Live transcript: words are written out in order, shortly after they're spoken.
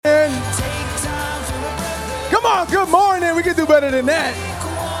on, good morning. We can do better than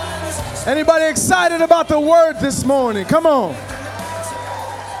that. Anybody excited about the word this morning? Come on.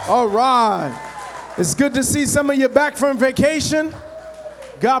 All right. It's good to see some of you back from vacation.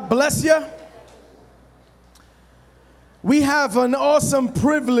 God bless you. We have an awesome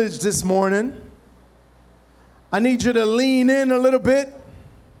privilege this morning. I need you to lean in a little bit.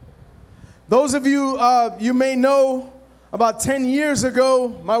 Those of you, you may know, about 10 years ago,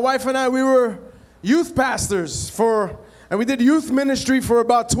 my wife and I, we were youth pastors and we did youth ministry for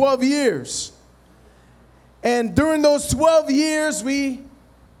about 12 years. And during those 12 years, we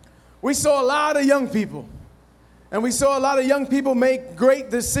saw a lot of young people. And we saw a lot of young people make great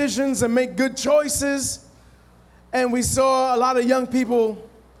decisions and make good choices. And we saw a lot of young people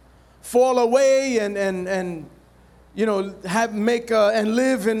fall away and you know, and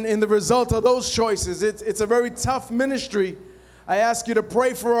live in the result of those choices. It's a very tough ministry. I ask you to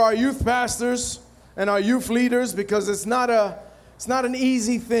pray for our youth pastors and our youth leaders because it's not an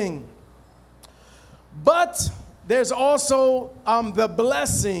easy thing. But there's also the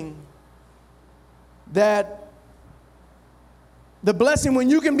blessing when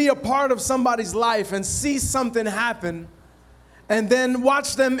you can be a part of somebody's life and see something happen and then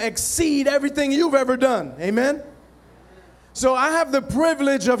watch them exceed everything you've ever done. Amen? So I have the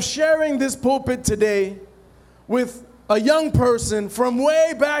privilege of sharing this pulpit today with a young person from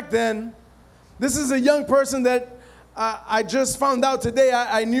way back then. This is a young person that I just found out today.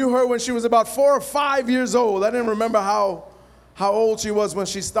 I knew her when she was about 4 or 5 years old. I didn't remember how old she was when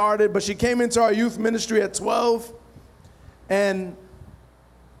she started, but she came into our youth ministry at 12. And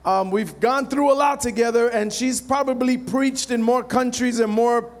we've gone through a lot together, and she's probably preached in more countries and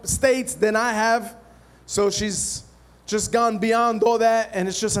more states than I have. So she's just gone beyond all that, and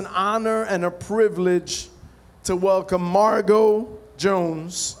it's just an honor and a privilege to welcome Margot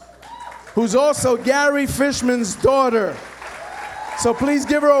Jones, who's also Gary Fishman's daughter. So please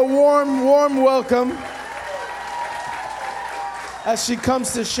give her a warm, warm welcome as she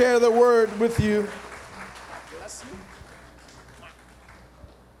comes to share the word with you.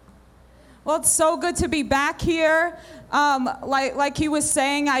 Well, it's so good to be back here. Like he was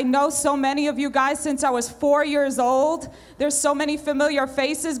saying, I know so many of you guys since I was 4 years old. There's so many familiar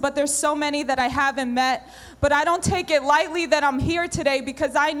faces, but there's so many that I haven't met. But I don't take it lightly that I'm here today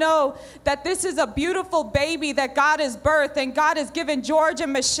because I know that this is a beautiful baby that God has birthed, and God has given George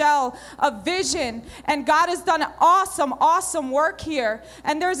and Michelle a vision, and God has done awesome, awesome work here.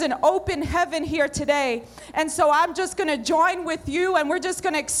 And there's an open heaven here today. And so I'm just going to join with you, and we're just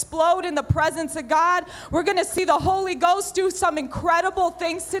going to explode in the presence of God. We're going to see the Holy Ghost do some incredible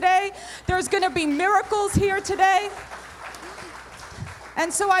things today. There's going to be miracles here today.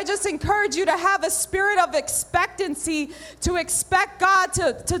 And so I just encourage you to have a spirit of expectancy, to expect God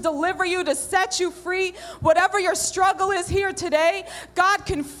to deliver you, to set you free. Whatever your struggle is here today, God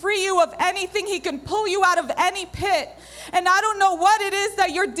can free you of anything. He can pull you out of any pit. And I don't know what it is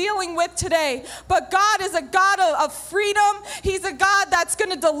that you're dealing with today, but God is a God of freedom. He's a God that's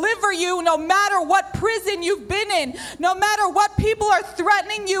going to deliver you no matter what prison you've been in, no matter what people are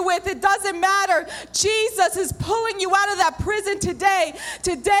threatening you with. It doesn't matter. Jesus is pulling you out of that prison today.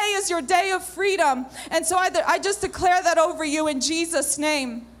 Today is your day of freedom. And so I just declare that over you in Jesus'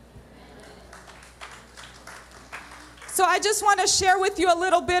 name. So I just want to share with you a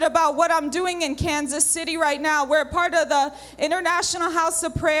little bit about what I'm doing in Kansas City right now. We're part of the International House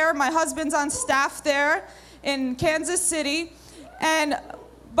of Prayer. My husband's on staff there in Kansas City.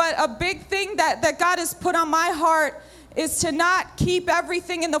 But a big thing that God has put on my heart is to not keep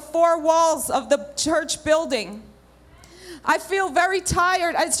everything in the four walls of the church building. I feel very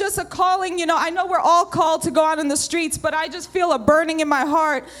tired. It's just a calling, you know. I know we're all called to go out in the streets, but I just feel a burning in my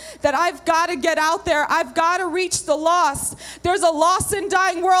heart that I've got to get out there. I've got to reach the lost. There's a lost and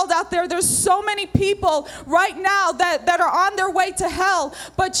dying world out there. There's so many people right now that are on their way to hell,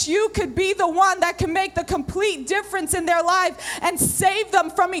 but you could be the one that can make the complete difference in their life and save them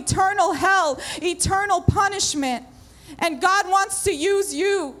from eternal hell, eternal punishment. And God wants to use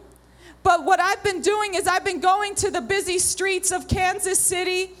you. But what I've been doing is I've been going to the busy streets of Kansas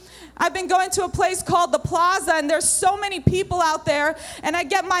City. I've been going to a place called the Plaza, and there's so many people out there. And I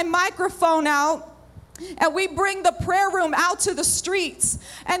get my microphone out, and we bring the prayer room out to the streets.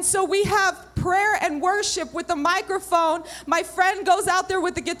 And so we have prayer and worship with the microphone. My friend goes out there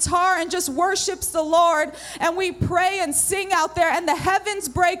with the guitar and just worships the Lord, and we pray and sing out there, and the heavens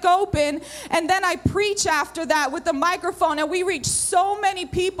break open, and then I preach after that with the microphone, and we reach so many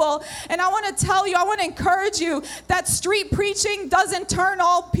people. And I want to tell you, I want to encourage you that street preaching doesn't turn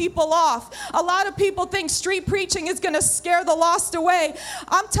all people off. A lot of people think street preaching is going to scare the lost away.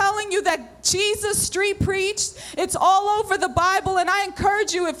 I'm telling you that Jesus street preached. It's all over the Bible, and I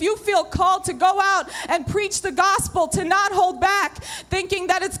encourage you, if you feel called to go out and preach the gospel, to not hold back thinking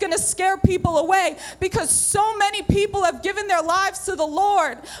that it's going to scare people away, because so many people have given their lives to the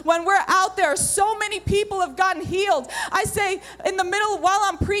Lord. When we're out there, so many people have gotten healed. I say in the middle, while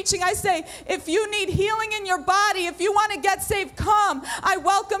I'm preaching, I say, if you need healing in your body, if you want to get saved, come. I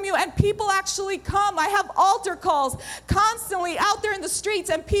welcome you. And people actually come. I have altar calls constantly out there in the streets,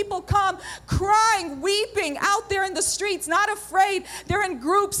 and people come crying, weeping out there in the streets, not afraid. They're in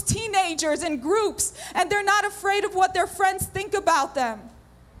groups, teenagers in groups, and they're not afraid of what their friends think about them,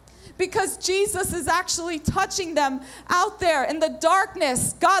 because Jesus is actually touching them out there in the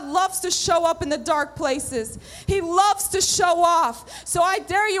darkness. God loves to show up in the dark places. He loves to show off. So I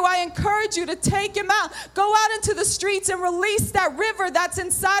dare you, I encourage you to take him out. Go out into the streets and release that river that's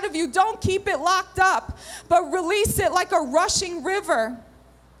inside of you. Don't keep it locked up, but release it like a rushing river.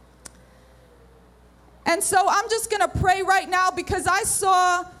 And so I'm just going to pray right now, because I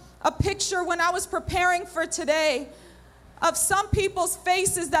saw a picture when I was preparing for today of some people's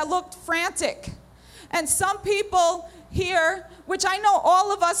faces that looked frantic. And some people here, which I know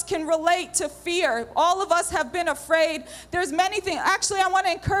all of us can relate to fear. All of us have been afraid. There's many things. Actually, I want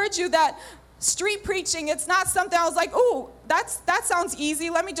to encourage you that street preaching, it's not something I was like, ooh, that sounds easy.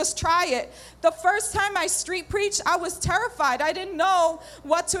 Let me just try it. The first time I street preached, I was terrified. I didn't know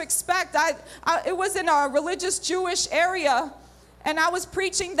what to expect. It was in a religious Jewish area, and I was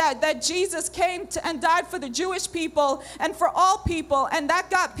preaching that Jesus came and died for the Jewish people and for all people, and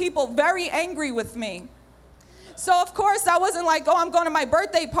that got people very angry with me. So of course I wasn't like, oh, I'm going to my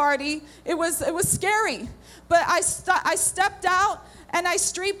birthday party. It was scary. But I stepped out and I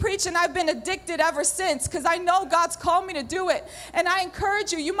street preached, and I've been addicted ever since, because I know God's called me to do it. And I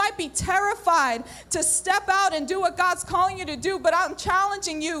encourage you, you might be terrified to step out and do what God's calling you to do, but I'm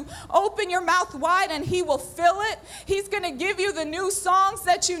challenging you, open your mouth wide and he will fill it. He's going to give you the new songs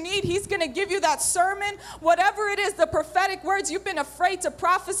that you need. He's going to give you that sermon, whatever it is, the prophetic words. You've been afraid to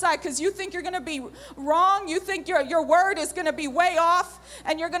prophesy because you think you're going to be wrong. You think your word is going to be way off,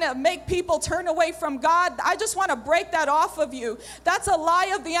 and you're going to make people turn away from God. I just want to break that off of you. That's a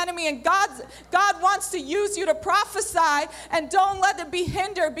lie of the enemy, and God wants to use you to prophesy, and don't let it be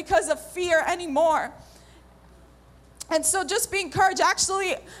hindered because of fear anymore. And so just be encouraged.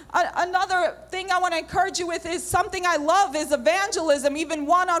 Actually, another thing I want to encourage you with is something I love is evangelism, even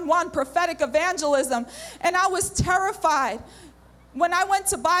one-on-one prophetic evangelism. And I was terrified. When I went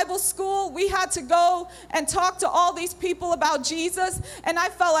to Bible school, we had to go and talk to all these people about Jesus, and I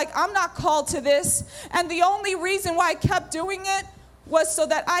felt like I'm not called to this. And the only reason why I kept doing it was so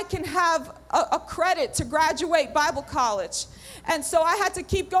that I can have a credit to graduate Bible college. And so I had to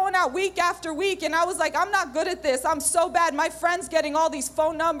keep going out week after week, and I was like, I'm not good at this. I'm so bad. My friend's getting all these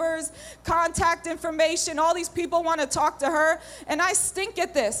phone numbers, contact information. All these people want to talk to her, and I stink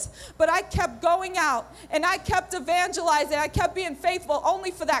at this. But I kept going out, and I kept evangelizing. I kept being faithful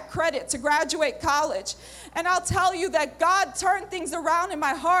only for that credit to graduate college. And I'll tell you that God turned things around in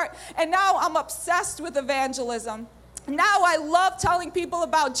my heart, and now I'm obsessed with evangelism. Now I love telling people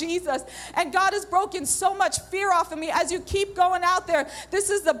about Jesus, and God has broken so much fear off of me as you keep going out there.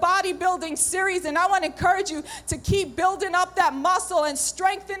 This is the bodybuilding series, and I want to encourage you to keep building up that muscle and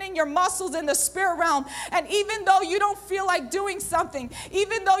strengthening your muscles in the spirit realm. And even though you don't feel like doing something,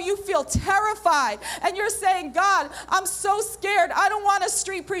 even though you feel terrified, and you're saying, God, I'm so scared. I don't want to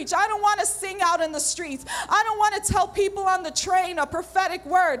street preach. I don't want to sing out in the streets. I don't want to tell people on the train a prophetic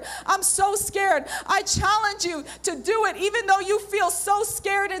word. I'm so scared. I challenge you to do it, even though you feel so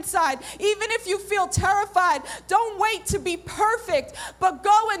scared inside. Even if you feel terrified, don't wait to be perfect, but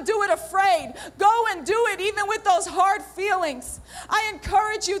go and do it afraid. Go and do it even with those hard feelings. I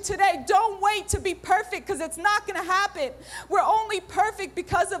encourage you today, don't wait to be perfect, because it's not going to happen. We're only perfect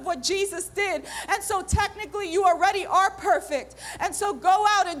because of what Jesus did. And so technically you already are perfect. And so go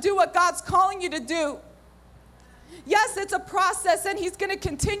out and do what God's calling you to do. Yes, it's a process, and he's going to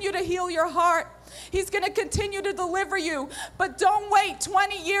continue to heal your heart. He's going to continue to deliver you. But don't wait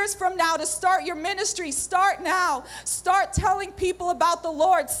 20 years from now to start your ministry. Start now. Start telling people about the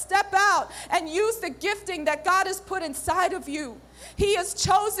Lord. Step out and use the gifting that God has put inside of you. He has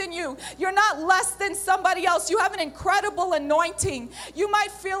chosen you. You're not less than somebody else. You have an incredible anointing. You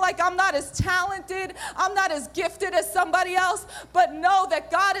might feel like I'm not as talented, I'm not as gifted as somebody else, but know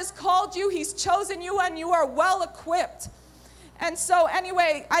that God has called you, He's chosen you, and you are well equipped. And so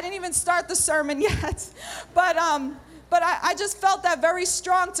anyway, I didn't even start the sermon yet, but I just felt that very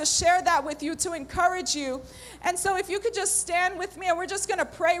strong to share that with you, to encourage you. And so if you could just stand with me, and we're just going to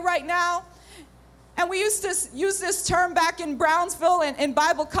pray right now. And we used to use this term back in Brownsville in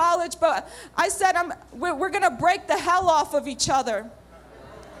Bible college, but I said we're going to break the hell off of each other.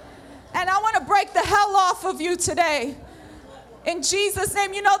 And I want to break the hell off of you today. In Jesus'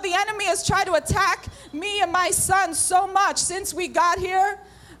 name. You know, the enemy has tried to attack me and my son so much since we got here.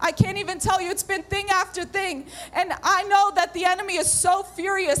 I can't even tell you, it's been thing after thing. And I know that the enemy is so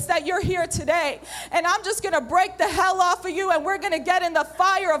furious that you're here today. And I'm just going to break the hell off of you, and we're going to get in the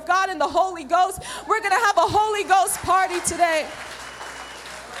fire of God and the Holy Ghost. We're going to have a Holy Ghost party today.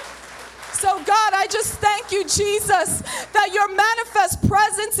 So God, I just thank you, Jesus, that your manifest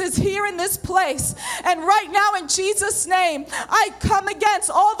presence is here in this place. And right now, in Jesus' name, I come against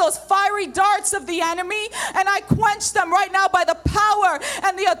all those fiery darts of the enemy, and I quench them right now by the power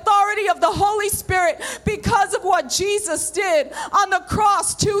and the authority of the Holy Spirit, because of what Jesus did on the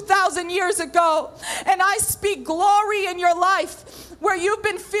cross 2,000 years ago. And I speak glory in your life. Where you've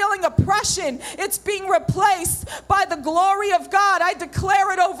been feeling oppression, it's being replaced by the glory of God. I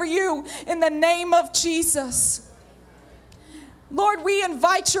declare it over you in the name of Jesus. Lord, we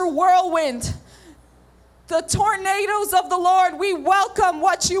invite your whirlwind, the tornadoes of the Lord. We welcome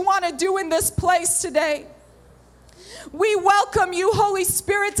what you want to do in this place today. We welcome you, Holy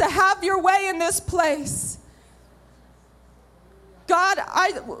Spirit, to have your way in this place. God,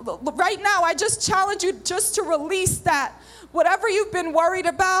 right now, I just challenge you just to release that. Whatever you've been worried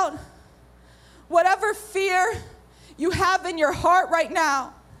about, whatever fear you have in your heart right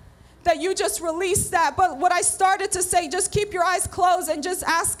now, that you just release that. But what I started to say, just keep your eyes closed and just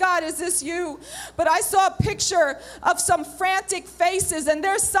ask God, is this you? But I saw a picture of some frantic faces, and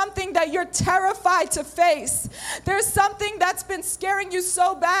there's something that you're terrified to face. There's something that's been scaring you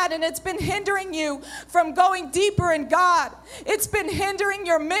so bad, and it's been hindering you from going deeper in God. It's been hindering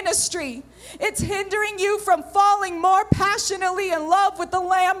your ministry. It's hindering you from falling more passionately in love with the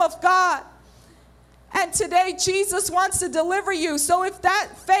Lamb of God. And today, Jesus wants to deliver you. So if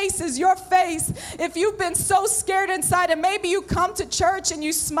that face is your face, if you've been so scared inside, and maybe you come to church and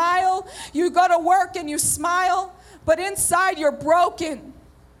you smile, you go to work and you smile, but inside you're broken.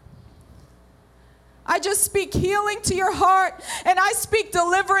 I just speak healing to your heart, and I speak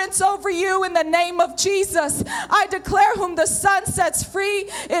deliverance over you in the name of Jesus. I declare whom the Son sets free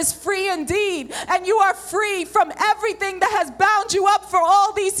is free indeed. And you are free from everything that has bound you up for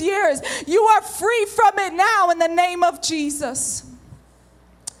all these years. You are free from it now in the name of Jesus.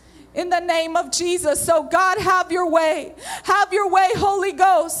 In the name of Jesus. So God, have your way. Have your way, Holy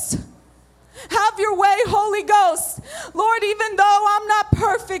Ghost. Have your way, Holy Ghost. Lord, even though I'm not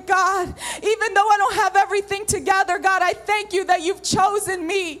perfect, God, even though I don't have everything together, God, I thank you that you've chosen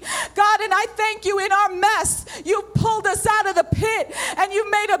me. God, and I thank you in our mess, you pulled us out of the pit, and you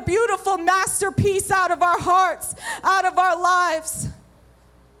made a beautiful masterpiece out of our hearts, out of our lives.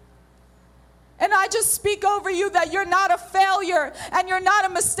 And I just speak over you that you're not a failure and you're not a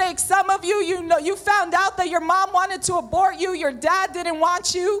mistake. Some of you, you found out that your mom wanted to abort you, your dad didn't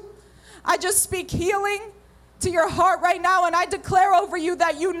want you. I just speak healing to your heart right now, and I declare over you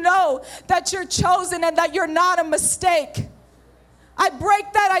that you know that you're chosen and that you're not a mistake. I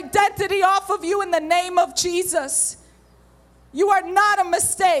break that identity off of you in the name of Jesus. You are not a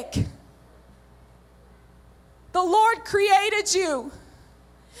mistake. The Lord created you.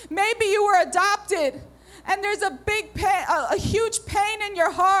 Maybe you were adopted, and there's a big pain, a huge pain in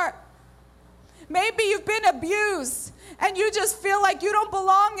your heart. Maybe you've been abused, and you just feel like you don't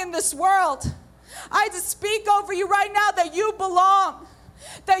belong in this world. I just speak over you right now that you belong,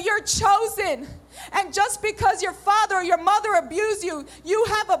 that you're chosen. And just because your father or your mother abused you, you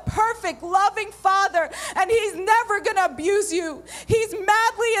have a perfect, loving father, and he's never going to abuse you. He's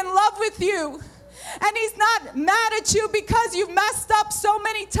madly in love with you. And he's not mad at you because you've messed up so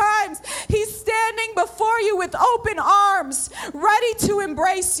many times. He's standing before you with open arms, ready to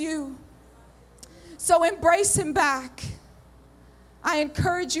embrace you. So embrace him back. I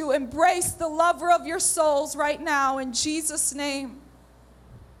encourage you, embrace the lover of your souls right now in Jesus' name.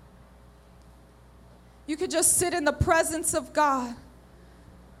 You could just sit in the presence of God.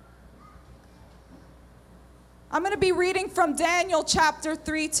 I'm going to be reading from Daniel chapter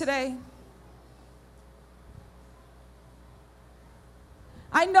 3 today.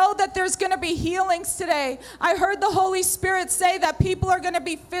 I know that there's going to be healings today. I heard the Holy Spirit say that people are going to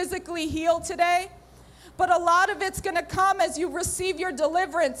be physically healed today. But a lot of it's going to come as you receive your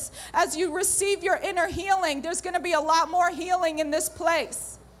deliverance, as you receive your inner healing. There's going to be a lot more healing in this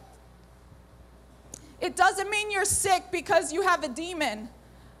place. It doesn't mean you're sick because you have a demon.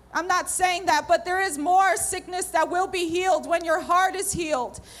 I'm not saying that, but there is more sickness that will be healed when your heart is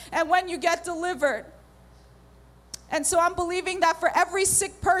healed and when you get delivered. And so I'm believing that for every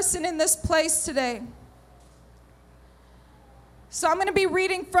sick person in this place today. So I'm going to be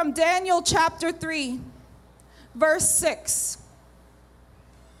reading from Daniel chapter 3, verse 6.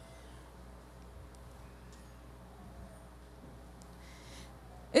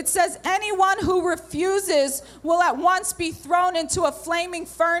 It says, anyone who refuses will at once be thrown into a flaming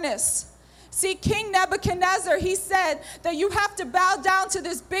furnace. See, King Nebuchadnezzar, he said that you have to bow down to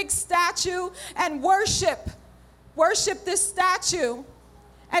this big statue and worship this statue.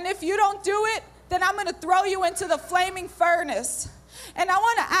 And if you don't do it, then I'm going to throw you into the flaming furnace. And I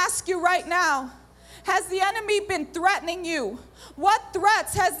want to ask you right now, has the enemy been threatening you? What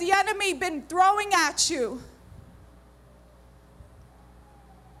threats has the enemy been throwing at you?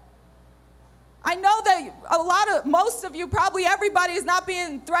 I know that most of you, probably everybody is not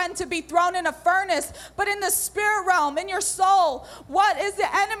being threatened to be thrown in a furnace, but in the spirit realm, in your soul, what is the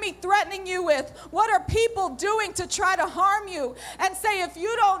enemy threatening you with? What are people doing to try to harm you? And say, if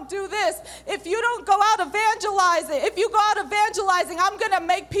you don't do this, if you don't go out evangelizing, if you go out evangelizing, I'm going to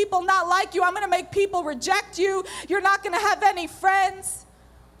make people not like you. I'm going to make people reject you. You're not going to have any friends.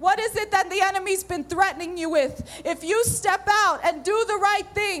 What is it that the enemy's been threatening you with? If you step out and do the right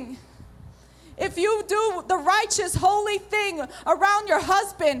thing, if you do the righteous, holy thing around your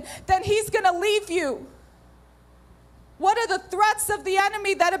husband, then he's going to leave you. What are the threats of the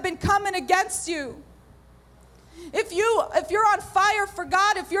enemy that have been coming against you? If you're on fire for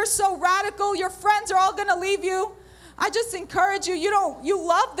God, if you're so radical, your friends are all going to leave you. I just encourage you, you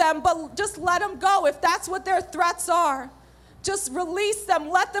love them, but just let them go if that's what their threats are. Just release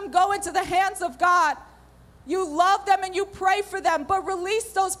them. Let them go into the hands of God. You love them and you pray for them, but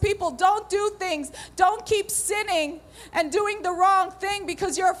release those people. Don't do things. Don't keep sinning and doing the wrong thing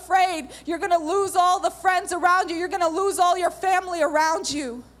because you're afraid you're going to lose all the friends around you. You're going to lose all your family around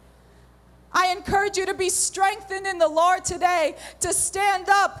you. I encourage you to be strengthened in the Lord today, to stand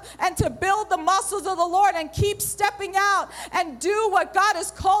up and to build the muscles of the Lord and keep stepping out and do what God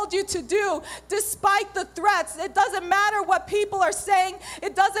has called you to do despite the threats. It doesn't matter what people are saying.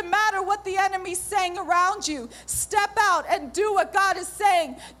 It doesn't matter what the enemy's saying around you. Step out and do what God is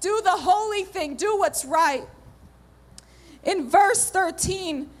saying. Do the holy thing. Do what's right. In verse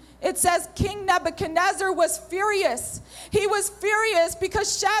 13, it says King Nebuchadnezzar was furious. He was furious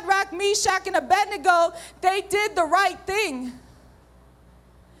because Shadrach, Meshach, and Abednego, they did the right thing.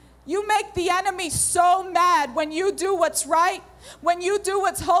 You make the enemy so mad when you do what's right, when you do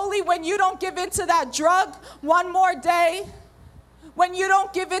what's holy, when you don't give into that drug one more day, when you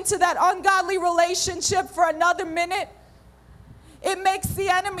don't give into that ungodly relationship for another minute. It makes the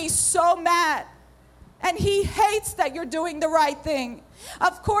enemy so mad. And he hates that you're doing the right thing.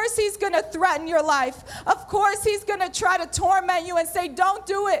 Of course he's going to threaten your life. Of course he's going to try to torment you and say, don't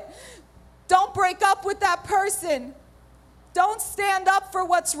do it. Don't break up with that person. Don't stand up for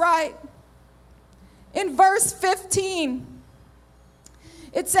what's right. In verse 15,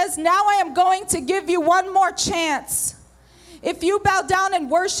 it says, now I am going to give you one more chance. If you bow down and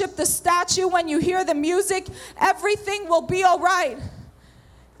worship the statue when you hear the music, everything will be all right.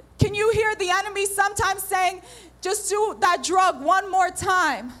 Can you hear the enemy sometimes saying, just do that drug one more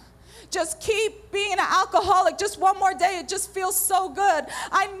time. Just keep being an alcoholic just one more day. It just feels so good.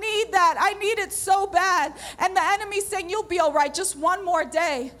 I need that. I need it so bad. And the enemy's saying, you'll be all right just one more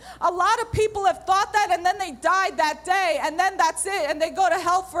day. A lot of people have thought that and then they died that day and then that's it. And they go to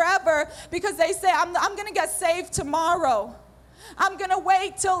hell forever because they say, I'm going to get saved tomorrow. I'm going to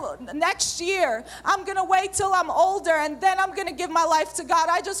wait till next year. I'm going to wait till I'm older and then I'm going to give my life to God.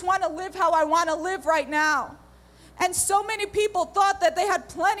 I just want to live how I want to live right now. And so many people thought that they had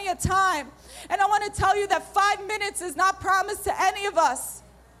plenty of time. And I want to tell you that 5 minutes is not promised to any of us.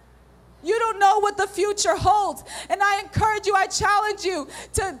 You don't know what the future holds. And I encourage you, I challenge you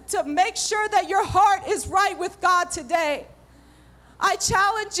to make sure that your heart is right with God today. I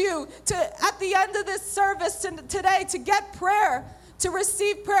challenge you to, at the end of this service today, to get prayer, to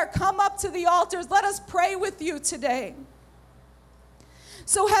receive prayer. Come up to the altars. Let us pray with you today.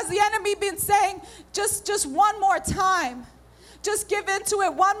 So has the enemy been saying, just one more time? Just give into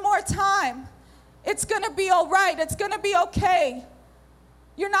it one more time. It's going to be all right. It's going to be okay.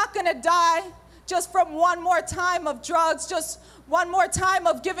 You're not going to die just from one more time of drugs, just one more time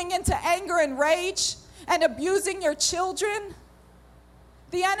of giving into anger and rage and abusing your children.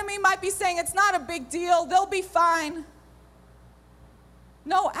 The enemy might be saying it's not a big deal. They'll be fine.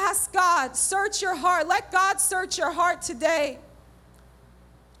 No, ask God. Search your heart. Let God search your heart today.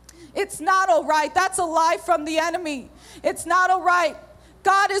 It's not all right. That's a lie from the enemy. It's not all right.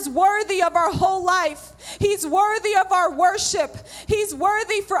 God is worthy of our whole life. He's worthy of our worship. He's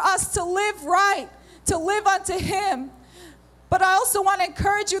worthy for us to live right, to live unto Him. But I also want to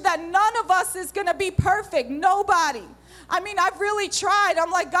encourage you that none of us is going to be perfect. Nobody. I mean, I've really tried.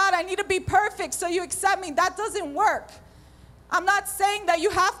 I'm like, God, I need to be perfect so you accept me. That doesn't work. I'm not saying that you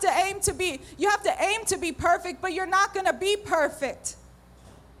have to aim to be perfect, but you're not going to be perfect.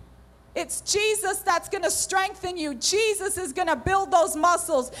 It's Jesus that's going to strengthen you. Jesus is going to build those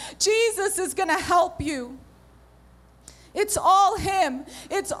muscles. Jesus is going to help you. It's all Him.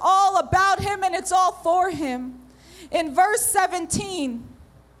 It's all about Him, and it's all for Him. In verse 17,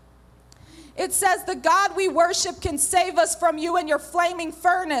 it says, the God we worship can save us from you and your flaming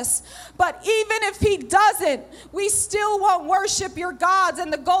furnace. But even if He doesn't, we still won't worship your gods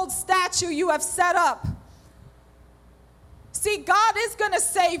and the gold statue you have set up. See, God is going to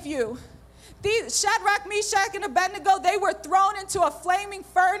save you. These Shadrach, Meshach, and Abednego, they were thrown into a flaming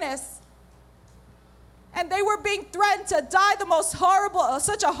furnace. And they were being threatened to die the most horrible,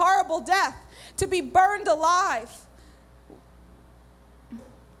 such a horrible death, to be burned alive.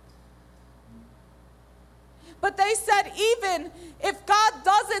 But they said, even if God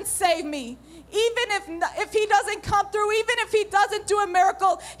doesn't save me, even if He doesn't come through, even if He doesn't do a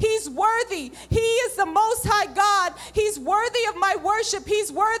miracle, He's worthy. He is the Most High God. He's worthy of my worship.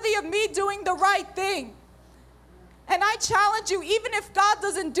 He's worthy of me doing the right thing. And I challenge you, even if God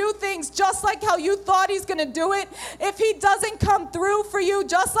doesn't do things just like how you thought He's going to do it, if He doesn't come through for you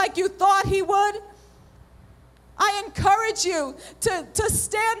just like you thought He would, I encourage you to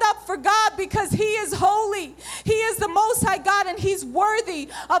stand up for God, because He is holy. He is the Most High God, and He's worthy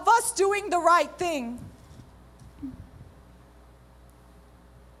of us doing the right thing.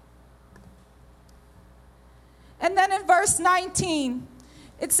 And then in verse 19,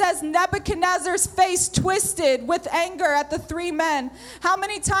 it says, Nebuchadnezzar's face twisted with anger at the three men. How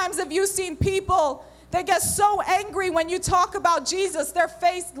many times have you seen people, they get so angry when you talk about Jesus, their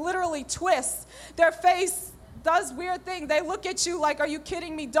face literally twists. Their face does weird things. They look at you like, are you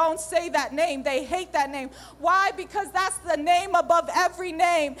kidding me? Don't say that name. They hate that name. Why? Because that's the name above every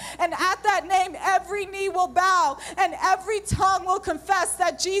name. And at that name, every knee will bow and every tongue will confess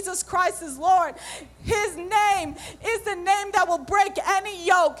that Jesus Christ is Lord. His name is the name that will break any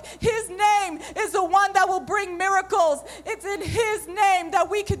yoke. His name is the one that will bring miracles. It's in His name that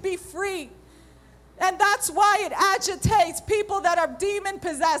we could be free. And that's why it agitates people that are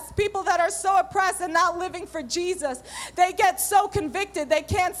demon-possessed, people that are so oppressed and not living for Jesus. They get so convicted, they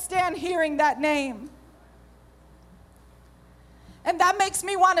can't stand hearing that name. And that makes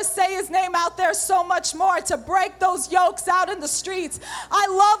me want to say His name out there so much more, to break those yokes out in the streets. I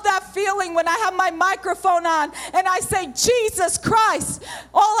love that feeling when I have my microphone on and I say, Jesus Christ.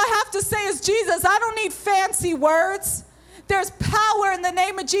 All I have to say is Jesus. I don't need fancy words. There's power in the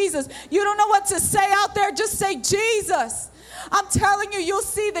name of Jesus. You don't know what to say out there, just say Jesus. I'm telling you, you'll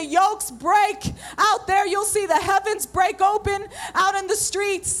see the yokes break out there. You'll see the heavens break open out in the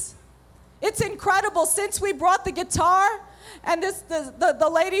streets. It's incredible. Since we brought the guitar, and the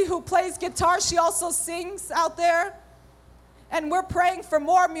lady who plays guitar, she also sings out there. And we're praying for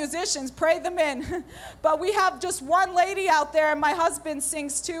more musicians. Pray them in. But we have just one lady out there, and my husband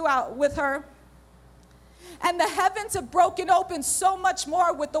sings too out with her. And the heavens have broken open so much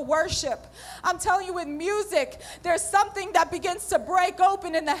more with the worship. I'm telling you, with music, there's something that begins to break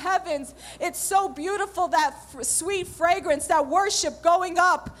open in the heavens. It's so beautiful, that sweet fragrance, that worship going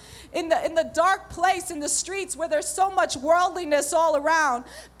up in the dark place in the streets where there's so much worldliness all around.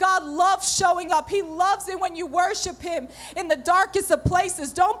 God loves showing up. He loves it when you worship Him in the darkest of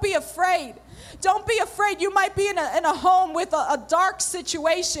places. Don't be afraid. Don't be afraid. You might be in a home with a dark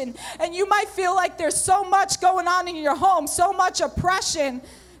situation, and you might feel like there's so much going on in your home, so much oppression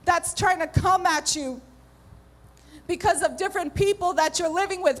that's trying to come at you because of different people that you're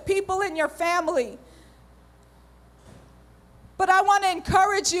living with, people in your family. But I want to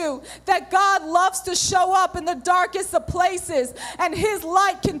encourage you that God loves to show up in the darkest of places, and His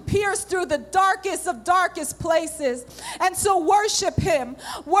light can pierce through the darkest of darkest places. And so worship Him.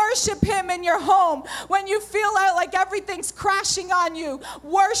 Worship Him in your home. When you feel like everything's crashing on you,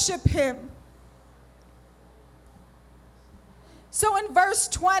 worship Him. So in verse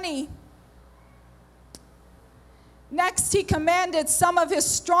 20, Next, he commanded some of his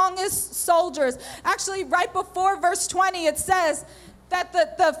strongest soldiers. Actually, right before verse 20, it says that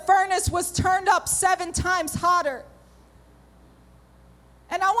the furnace was turned up 7 times hotter.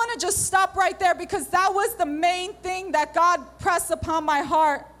 And I want to just stop right there because that was the main thing that God pressed upon my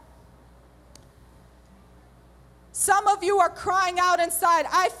heart. Some of you are crying out inside,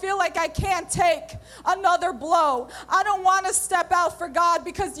 I feel like I can't take another blow. I don't want to step out for God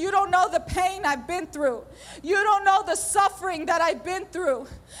because you don't know the pain I've been through. You don't know the suffering that I've been through.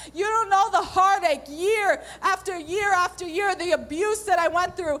 You don't know the heartache year after year after year, the abuse that I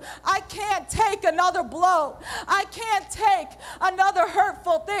went through. I can't take another blow. I can't take another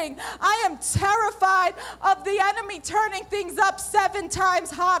hurtful thing. I am terrified of the enemy turning things up 7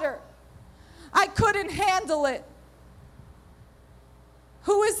 times hotter. I couldn't handle it.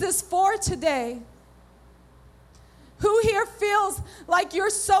 Who is this for today? Who here feels like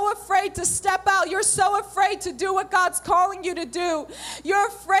you're so afraid to step out? You're so afraid to do what God's calling you to do. You're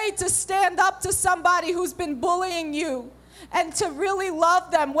afraid to stand up to somebody who's been bullying you and to really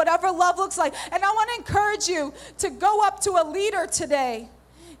love them, whatever love looks like. And I want to encourage you to go up to a leader today.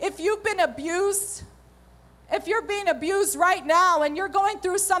 If you've been abused, if you're being abused right now and you're going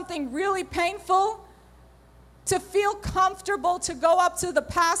through something really painful, to feel comfortable to go up to the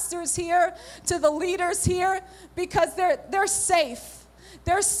pastors here, to the leaders here, because they're safe.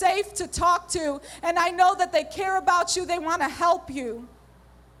 They're safe to talk to, and I know that they care about you. They want to help you.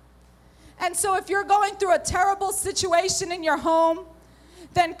 And so if you're going through a terrible situation in your home,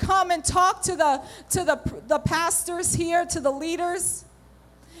 then come and talk to the pastors here, to the leaders.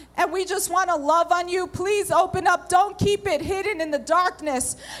 And we just want to love on you. Please open up. Don't keep it hidden in the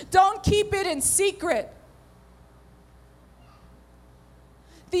darkness. Don't keep it in secret.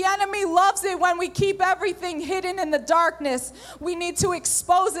 The enemy loves it when we keep everything hidden in the darkness. We need to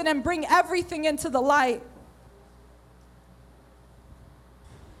expose it and bring everything into the light.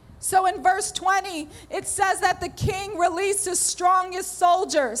 So in verse 20, it says that the king released his strongest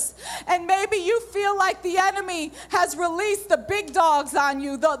soldiers. And maybe you feel like the enemy has released the big dogs on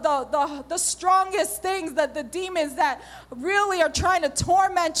you, the strongest things, the demons that really are trying to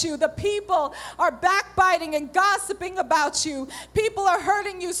torment you. The people are backbiting and gossiping about you. People are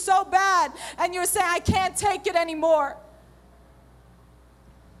hurting you so bad, and you're saying, I can't take it anymore.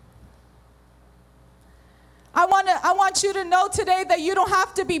 I want you to know today that you don't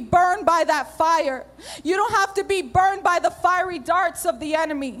have to be burned by that fire. You don't have to be burned by the fiery darts of the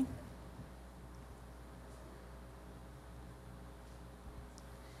enemy.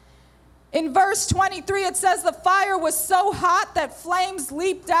 In verse 23, it says the fire was so hot that flames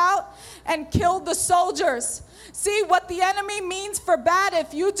leaped out and killed the soldiers. See what the enemy means for bad.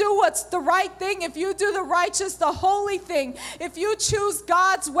 If you do what's the right thing, if you do the righteous, the holy thing, if you choose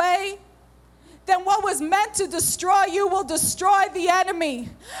God's way, then what was meant to destroy you will destroy the enemy.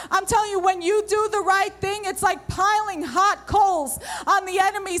 I'm telling you, when you do the right thing, it's like piling hot coals on the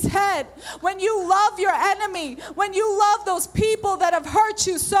enemy's head. When you love your enemy, when you love those people that have hurt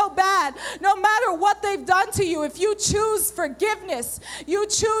you so bad, no matter what they've done to you, if you choose forgiveness, you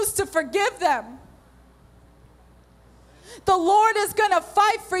choose to forgive them, the Lord is going to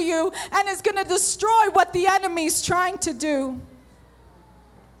fight for you and is going to destroy what the enemy's trying to do.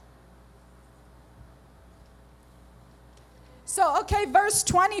 So, okay, verse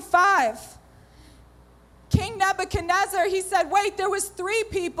 25. King Nebuchadnezzar, he said, wait, there was 3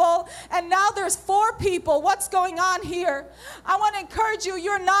 people, and now there's 4 people. What's going on here? I want to encourage you,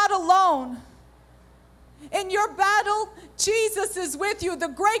 you're not alone. In your battle, Jesus is with you. The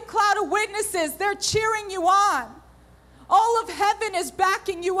great cloud of witnesses, they're cheering you on. All of heaven is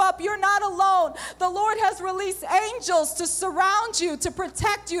backing you up. You're not alone. The Lord has released angels to surround you, to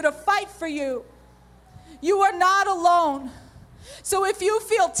protect you, to fight for you. You are not alone. So if you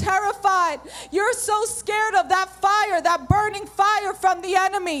feel terrified, you're so scared of that fire, that burning fire from the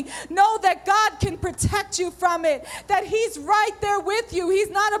enemy, know that God can protect you from it, that He's right there with you.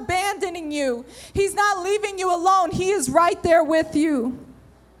 He's not abandoning you. He's not leaving you alone. He is right there with you.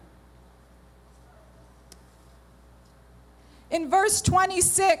 In verse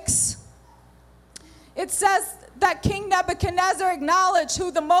 26, it says that King Nebuchadnezzar acknowledged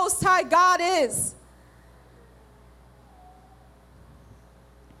who the Most High God is.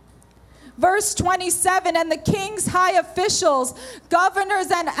 Verse 27, and the king's high officials,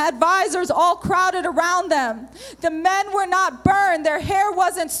 governors and advisors all crowded around them. The men were not burned, their hair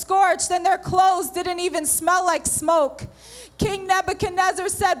wasn't scorched, and their clothes didn't even smell like smoke. King Nebuchadnezzar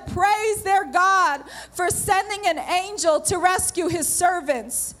said, praise their God for sending an angel to rescue his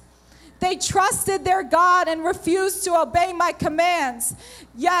servants. They trusted their God and refused to obey my commands.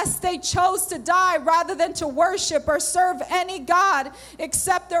 Yes, they chose to die rather than to worship or serve any God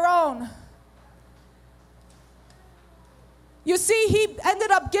except their own. You see, he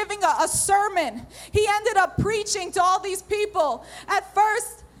ended up giving a sermon. He ended up preaching to all these people. At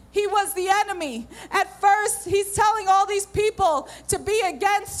first, he was the enemy. At first, he's telling all these people to be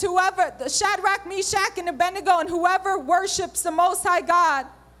against whoever, Shadrach, Meshach, and Abednego, and whoever worships the Most High God.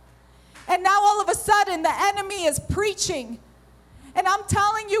 And now all of a sudden, the enemy is preaching. And I'm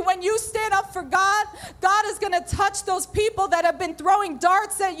telling you, when you stand up for God, God is going to touch those people that have been throwing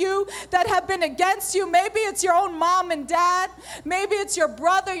darts at you, that have been against you. Maybe it's your own mom and dad. Maybe it's your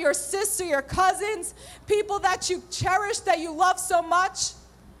brother, your sister, your cousins, people that you cherish, that you love so much.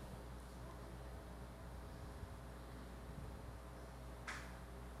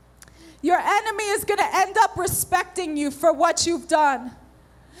 Your enemy is going to end up respecting you for what you've done.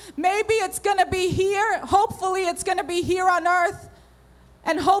 Maybe it's going to be here. Hopefully it's going to be here on earth.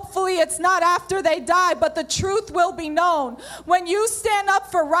 And hopefully it's not after they die, but the truth will be known. When you stand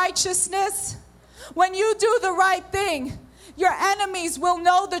up for righteousness, when you do the right thing, your enemies will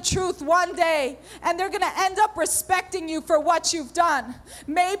know the truth one day, and they're going to end up respecting you for what you've done.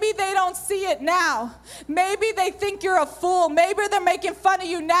 Maybe they don't see it now. Maybe they think you're a fool. Maybe they're making fun of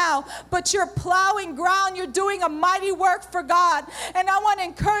you now, but you're plowing ground. You're doing a mighty work for God. And I want to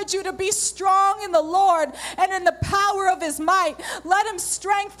encourage you to be strong in the Lord and in the power of his might. Let him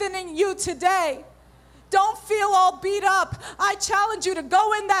strengthen in you today. Don't feel all beat up. I challenge you to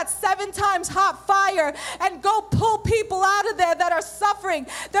go in that 7 times hot fire and go pull people out of there that are suffering,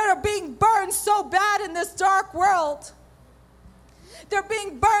 that are being burned so bad in this dark world. They're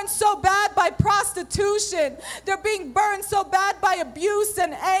being burned so bad by prostitution. They're being burned so bad by abuse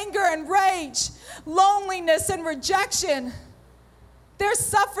and anger and rage, loneliness and rejection. They're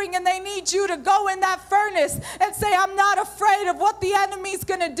suffering, and they need you to go in that furnace and say, I'm not afraid of what the enemy's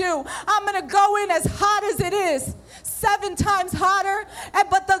going to do. I'm going to go in as hot as it is, 7 times hotter.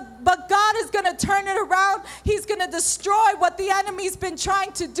 But God is going to turn it around. He's going to destroy what the enemy's been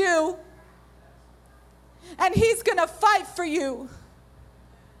trying to do. And he's going to fight for you.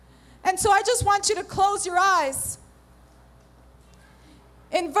 And so I just want you to close your eyes.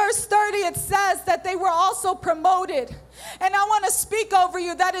 In verse 30, it says that they were also promoted. And I want to speak over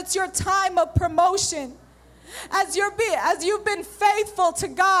you that it's your time of promotion. As you've been faithful to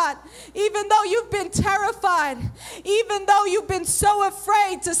God, even though you've been terrified, even though you've been so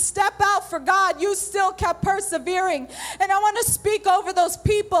afraid to step out for God, you still kept persevering. And I want to speak over those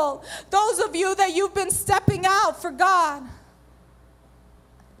people, those of you that you've been stepping out for God.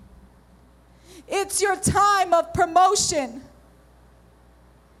 It's your time of promotion.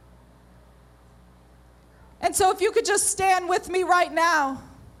 And so if you could just stand with me right now.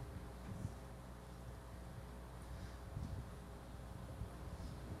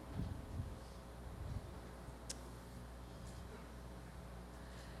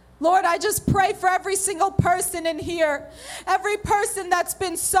 Lord, I just pray for every single person in here, every person that's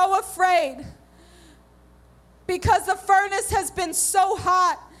been so afraid because the furnace has been so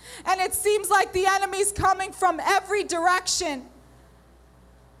hot and it seems like the enemy's coming from every direction.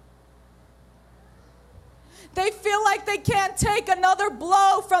 They feel like they can't take another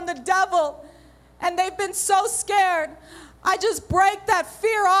blow from the devil, and they've been so scared. I just break that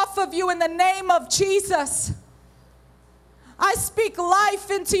fear off of you in the name of Jesus. I speak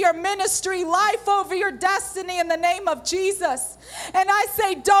life into your ministry, life over your destiny in the name of Jesus. And I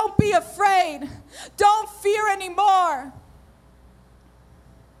say, don't be afraid. Don't fear anymore.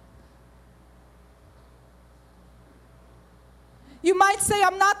 You might say,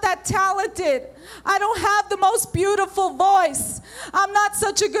 I'm not that talented. I don't have the most beautiful voice. I'm not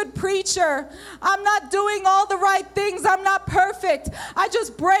such a good preacher. I'm not doing all the right things. I'm not perfect. I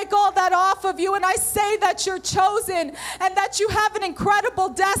just break all that off of you, and I say that you're chosen and that you have an incredible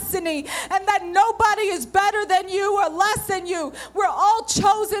destiny and that nobody is better than you or less than you. We're all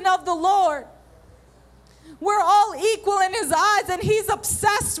chosen of the Lord. We're all equal in his eyes, and he's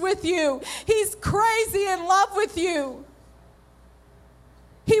obsessed with you. He's crazy in love with you.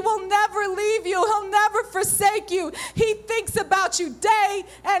 He will never leave you. He'll never forsake you. He thinks about you day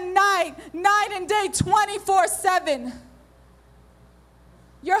and night and day, 24/7.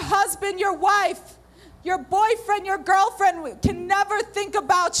 Your husband, your wife, your boyfriend, your girlfriend can never think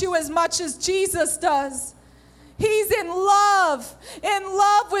about you as much as Jesus does. He's in love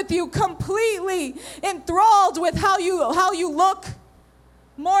with you, completely enthralled with how you look.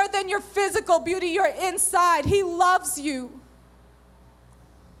 More than your physical beauty, your inside. He loves you.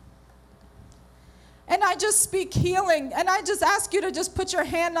 And And I just speak healing. And I just ask you to just put your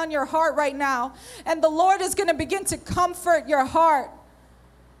hand on your heart right now. And the Lord is going to begin to comfort your heart.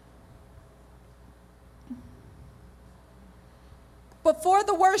 Before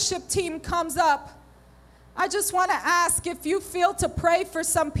the worship team comes up, I just want to ask if you feel to pray for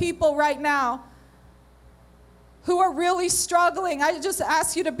some people right now who are really struggling. I just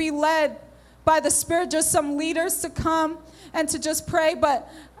ask you to be led by the Spirit, just some leaders to come and to just pray. But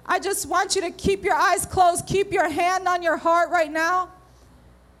I just want you to keep your eyes closed, keep your hand on your heart right now.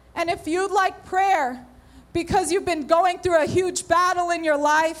 And if you'd like prayer, because you've been going through a huge battle in your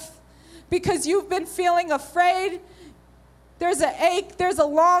life, because you've been feeling afraid, there's an ache, there's a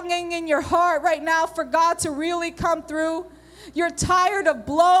longing in your heart right now for God to really come through. You're tired of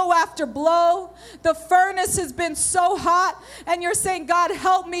blow after blow. The furnace has been so hot, and you're saying, God,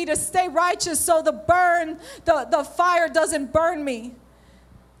 help me to stay righteous so the fire doesn't burn me.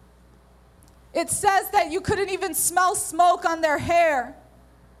 It says that you couldn't even smell smoke on their hair.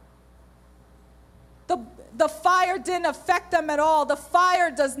 The fire didn't affect them at all. The fire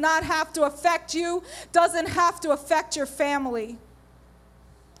does not have to affect you, doesn't have to affect your family.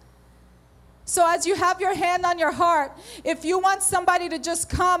 So as you have your hand on your heart, if you want somebody to just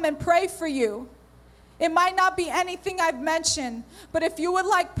come and pray for you, it might not be anything I've mentioned, but if you would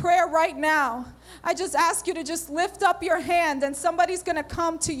like prayer right now, I just ask you to just lift up your hand and somebody's going to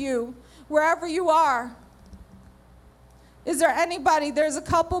come to you wherever you are. Is there anybody? There's a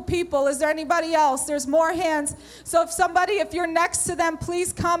couple people. Is there anybody else? There's more hands. So if you're next to them,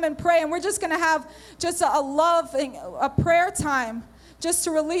 please come and pray. And we're just going to have just a prayer time, just to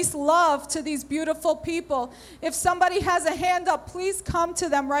release love to these beautiful people. If somebody has a hand up, please come to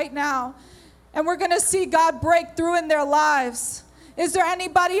them right now. And we're going to see God break through in their lives. Is there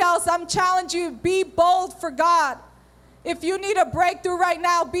anybody else? I'm challenging you, be bold for God. If you need a breakthrough right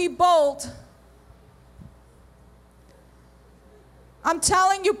now, be bold. I'm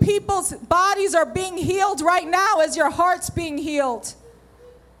telling you, people's bodies are being healed right now as your heart's being healed.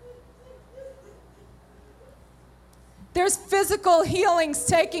 There's physical healings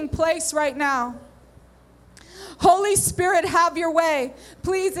taking place right now. Holy Spirit, have your way.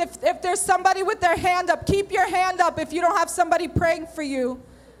 Please, if there's somebody with their hand up, keep your hand up if you don't have somebody praying for you.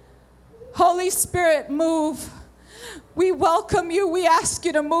 Holy Spirit, move. We welcome you. We ask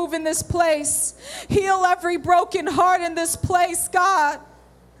you to move in this place. Heal every broken heart in this place, God.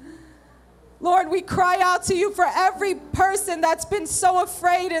 Lord, we cry out to you for every person that's been so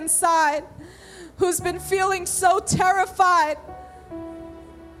afraid inside, who's been feeling so terrified.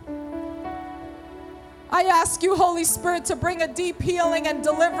 I ask you, Holy Spirit, to bring a deep healing and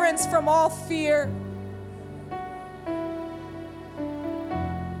deliverance from all fear.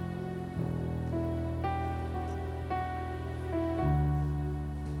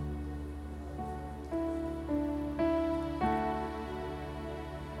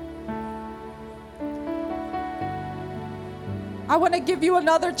 I want to give you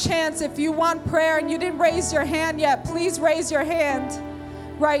another chance. If you want prayer and you didn't raise your hand yet, please raise your hand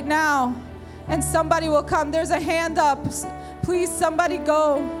right now. And somebody will come. There's a hand up. Please, somebody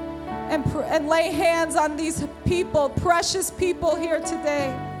go and lay hands on these people, precious people here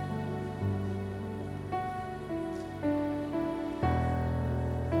today.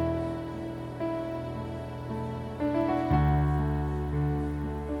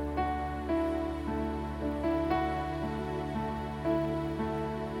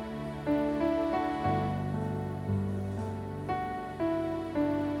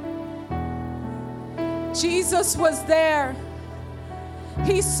 Jesus was there.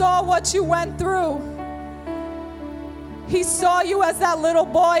 He saw what you went through. He saw you as that little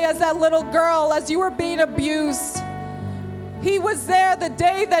boy, as that little girl, as you were being abused. He was there the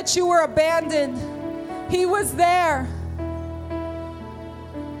day that you were abandoned. He was there.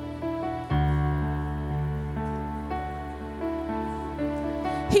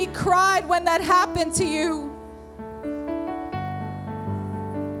 He cried when that happened to you.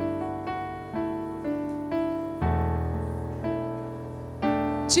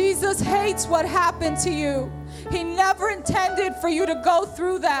 Jesus hates what happened to you. He never intended for you to go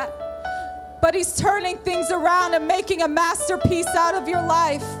through that. But he's turning things around and making a masterpiece out of your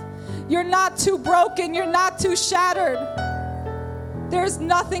life. You're not too broken. You're not too shattered. There's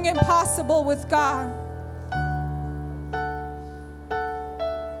nothing impossible with God.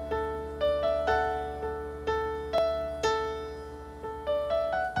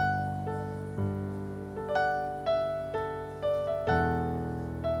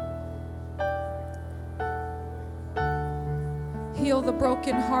 Heal the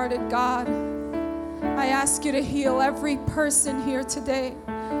brokenhearted, God. I ask you to heal every person here today.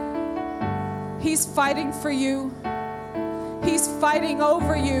 He's fighting for you. He's fighting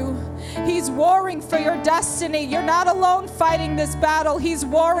over you. He's warring for your destiny. You're not alone fighting this battle. He's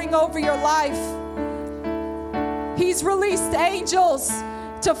warring over your life. He's released angels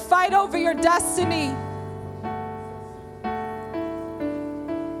to fight over your destiny.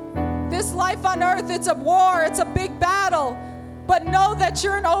 This life on earth, it's a war, it's a big battle. But know that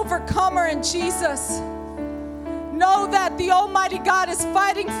you're an overcomer in Jesus. Know that the Almighty God is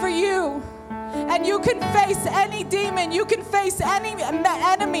fighting for you. And you can face any demon, you can face any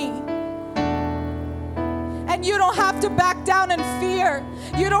enemy. And you don't have to back down in fear.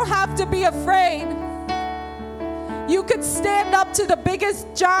 You don't have to be afraid. You could stand up to the biggest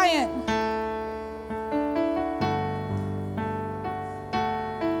giant.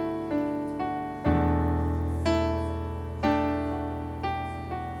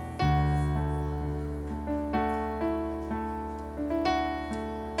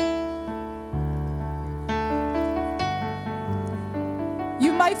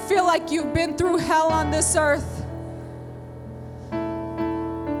 You might feel like you've been through hell on this earth.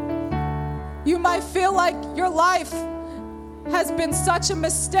 You might feel like your life has been such a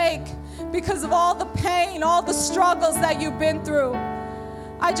mistake because of all the pain, all the struggles that you've been through.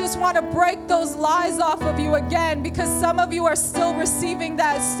 I just want to break those lies off of you again, because some of you are still receiving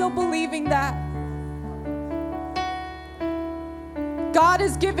that, still believing that. God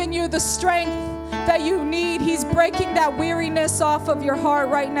is giving you the strength that you need. He's breaking that weariness off of your heart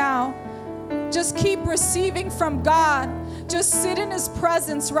right now. Just keep receiving from God. Just sit in His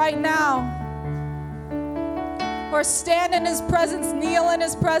presence right now. Or stand in His presence, kneel in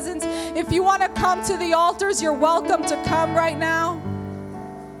His presence. If you want to come to the altars, you're welcome to come right now.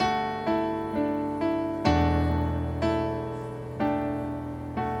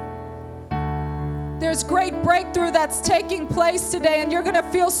 There's great breakthrough that's taking place today, and you're going to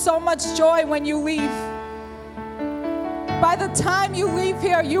feel so much joy when you leave. By the time you leave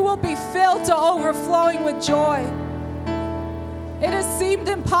here, you will be filled to overflowing with joy. It has seemed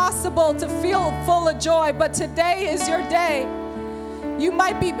impossible to feel full of joy, but today is your day. You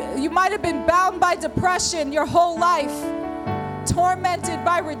might have been bound by depression your whole life, tormented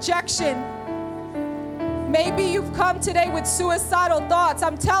by rejection. Maybe you've come today with suicidal thoughts.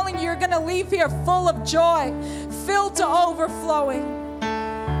 I'm telling you, you're going to leave here full of joy, filled to overflowing.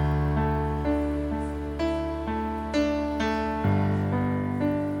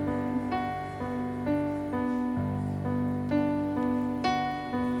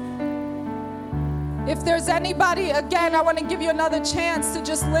 If there's anybody, again, I want to give you another chance to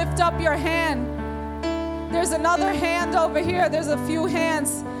just lift up your hand. There's another hand over here. There's a few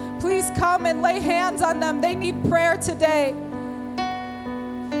hands. Please come and lay hands on them. They need prayer today.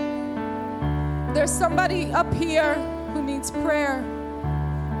 There's somebody up here who needs prayer.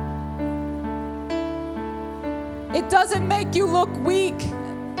 It doesn't make you look weak.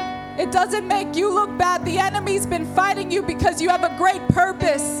 It doesn't make you look bad. The enemy's been fighting you because you have a great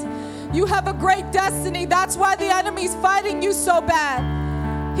purpose. You have a great destiny. That's why the enemy's fighting you so bad.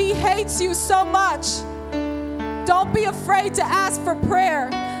 He hates you so much. Don't be afraid to ask for prayer.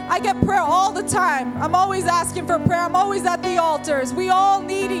 I get prayer all the time. I'm always asking for prayer. I'm always at the altars. We all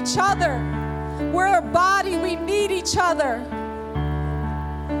need each other. We're a body. We need each other.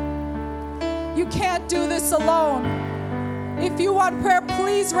 You can't do this alone. If you want prayer,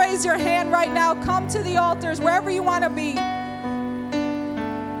 please raise your hand right now. Come to the altars, wherever you want to be.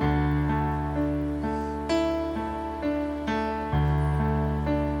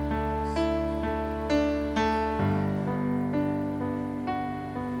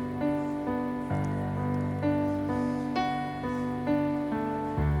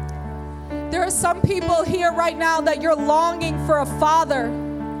 There are some people here right now that you're longing for a father.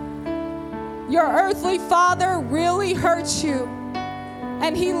 Your earthly father really hurt you,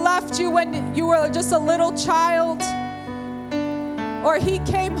 and he left you when you were just a little child, or he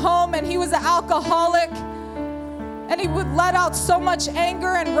came home and he was an alcoholic, and he would let out so much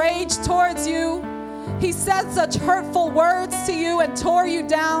anger and rage towards you. He said such hurtful words to you and tore you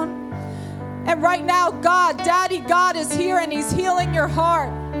down. And right now, God, Daddy God is here, and He's healing your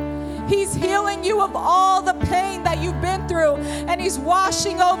heart. He's healing you of all the pain that you've been through, and He's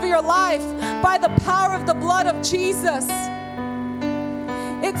washing over your life by the power of the blood of Jesus.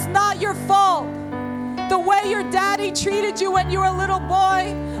 It's not your fault. The way your daddy treated you when you were a little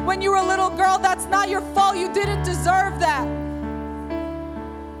boy, when you were a little girl, that's not your fault. You didn't deserve that.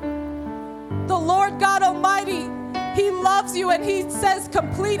 The Lord God Almighty, He loves you, and He says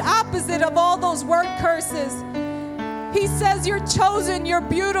complete opposite of all those word curses. He says you're chosen, you're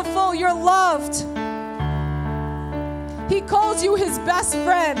beautiful, you're loved. He calls you His best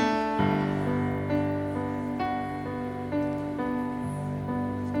friend.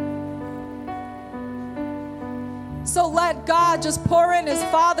 So let God just pour in His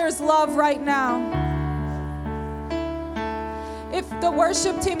Father's love right now. If the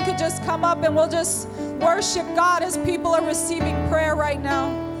worship team could just come up and we'll just worship God as people are receiving prayer right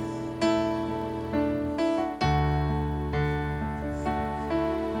now.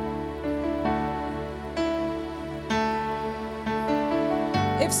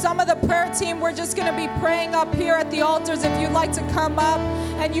 If some of the prayer team, we're just going to be praying up here at the altars. If you'd like to come up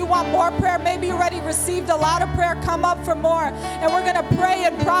and you want more prayer, maybe you already received a lot of prayer, come up for more. And we're going to pray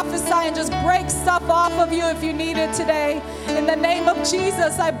and prophesy and just break stuff off of you if you need it today. In the name of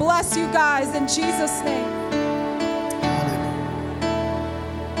Jesus, I bless you guys in Jesus' name.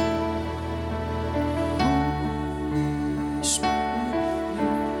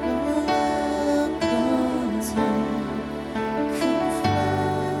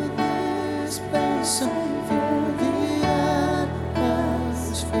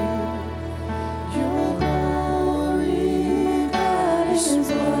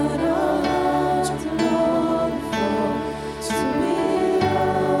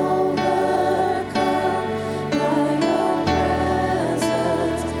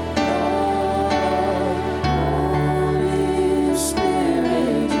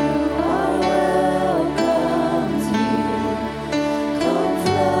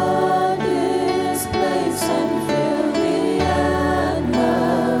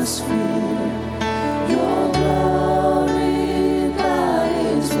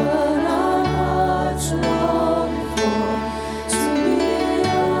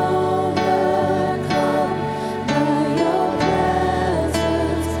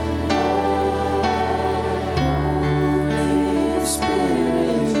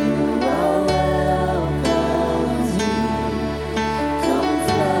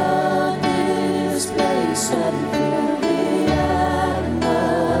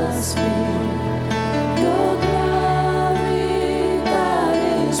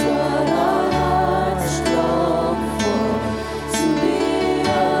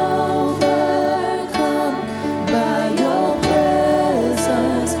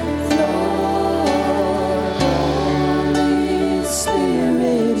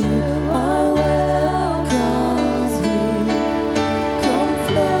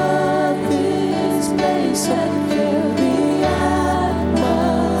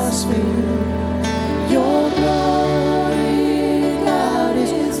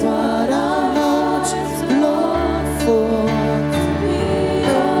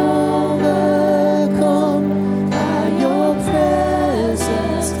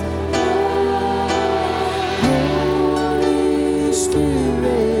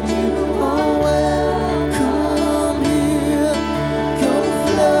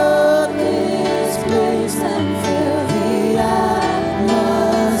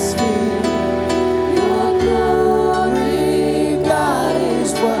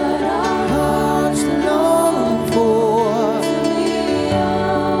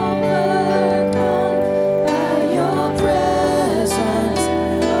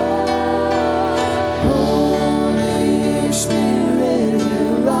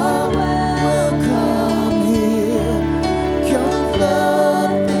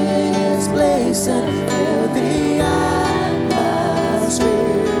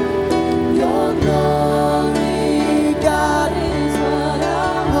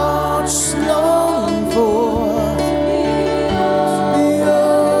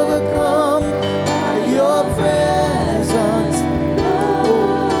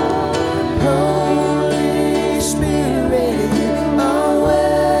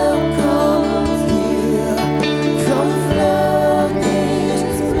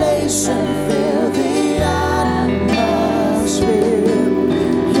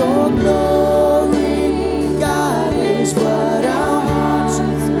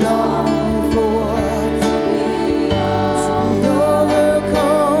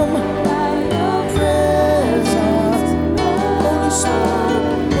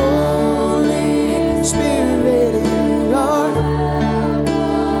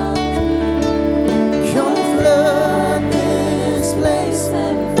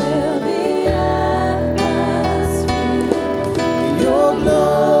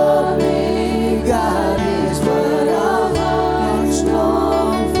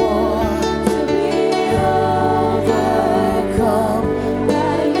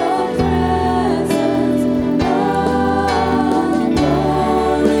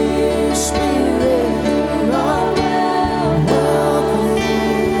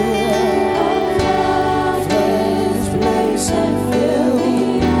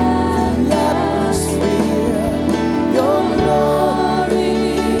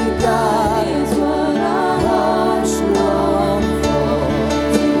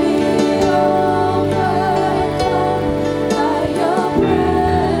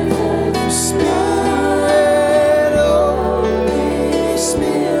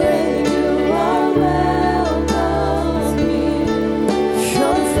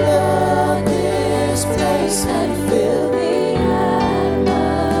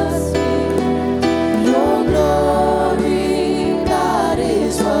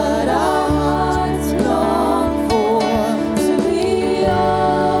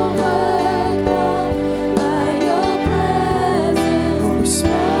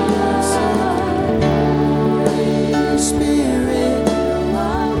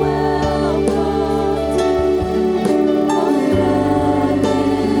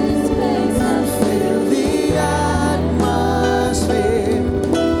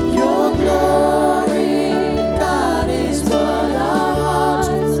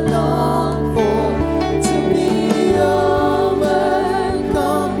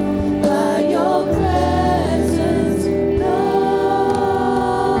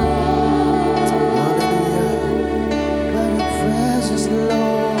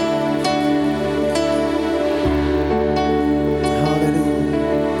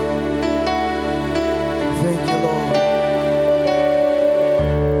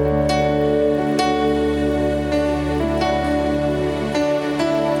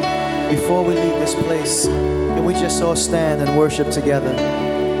 place. Can we just all stand and worship together?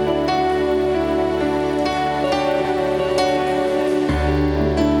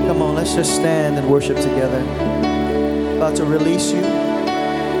 Come on, let's just stand and worship together. About to release you. We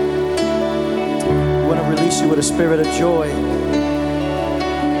want to release you with a spirit of joy.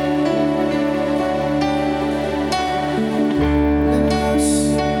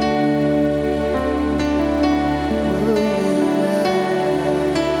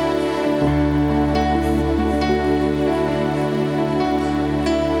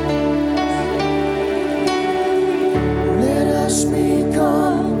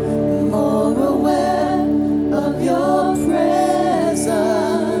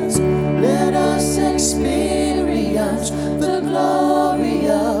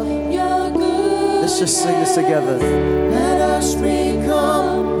 Just sing this together. Let us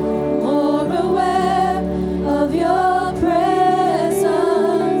become more aware of your presence.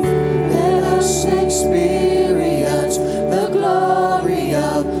 Let us experience the glory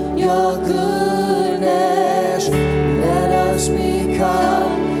of your goodness. Let us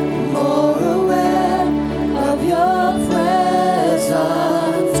become more aware of your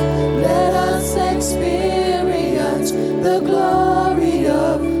presence. Let us experience the glory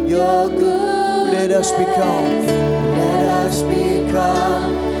of your goodness. Let us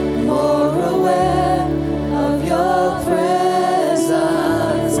become more aware of your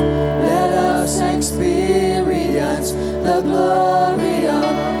presence. Let us experience the glory of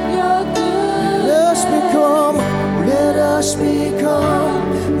your goodness. Let us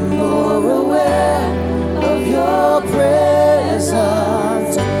become more aware of your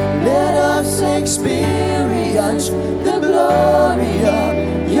presence. Let us experience the glory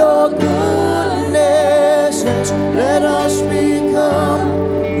of your goodness. Let us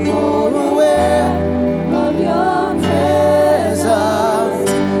become more aware of your presence. Let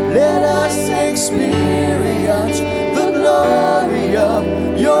us experience the glory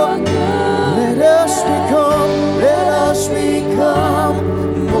of your goodness. Let us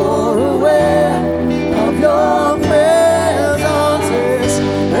become more aware of your presence.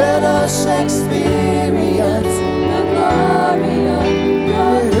 Let us experience the glory of your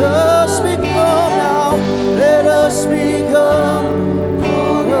goodness. Let us become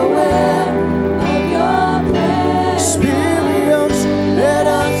more aware of your presence. Let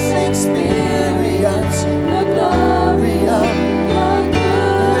us experience the glory of your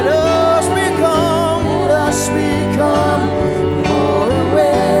goodness. Let us become more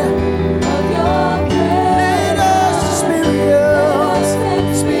aware of your presence. Let us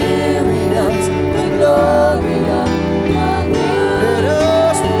experience the glory of your goodness. Let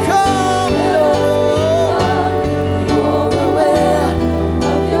us become more aware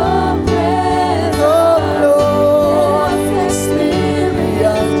of your presence. Oh Lord,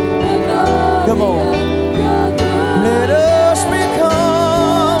 experience the glory. Come on. Let us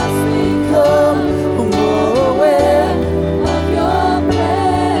become more aware of your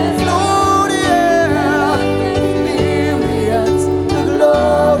presence. Lord, yeah. Experience the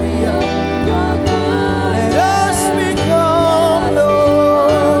glory of your goodness. Let us become,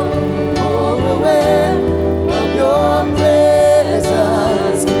 Lord, more aware of your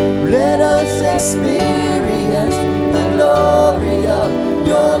presence. Let us experience the glory of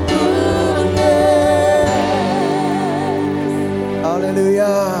your goodness.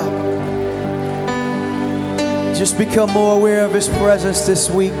 Hallelujah. Just become more aware of His presence this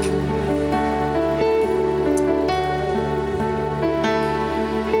week.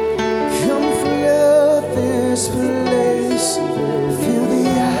 Come fill this place, feel the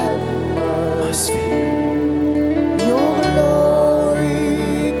atmosphere. Your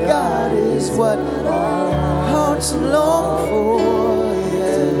glory, God, is what our hearts long for.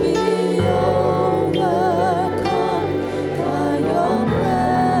 Yeah. By your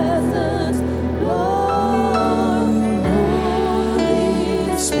presence, Lord,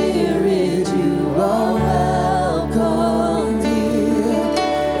 Holy Spirit.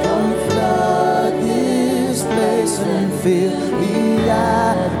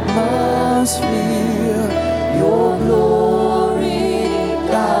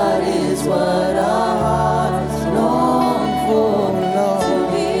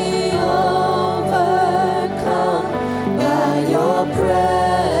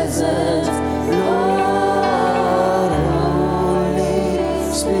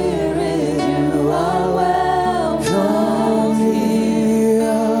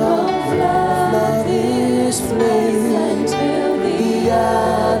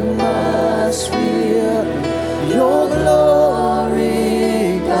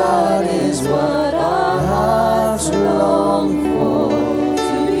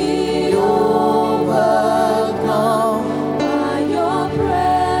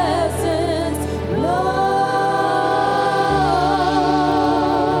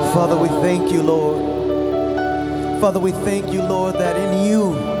 Father, we thank you, Lord. Father, we thank you, Lord, that in you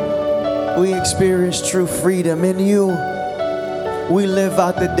we experience true freedom. In you we live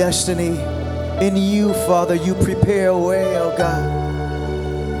out the destiny. In you, Father, you prepare a way, oh God.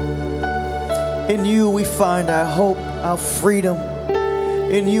 In you we find our hope, our freedom.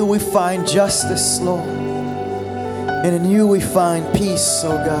 In you we find justice, Lord. And in you we find peace,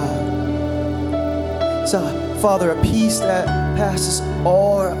 oh God. So, Father, a peace that passes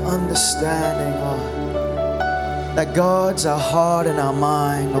all understanding, Lord. That guards our heart and our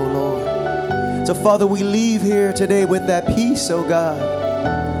mind, oh Lord. So, Father, we leave here today with that peace, oh God.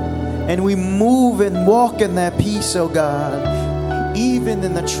 And we move and walk in that peace, oh God. Even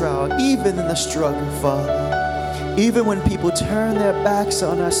in the trial, even in the struggle, Father. Even when people turn their backs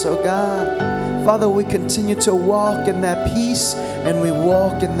on us, oh God. Father, we continue to walk in that peace and we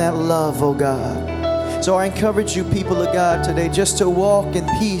walk in that love, oh God. So I encourage you, people of God, today just to walk in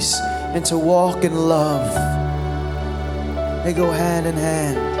peace and to walk in love. They go hand in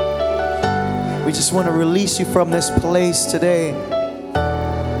hand. We just want to release you from this place today.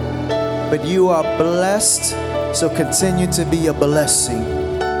 But you are blessed, so continue to be a blessing.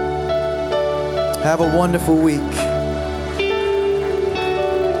 Have a wonderful week.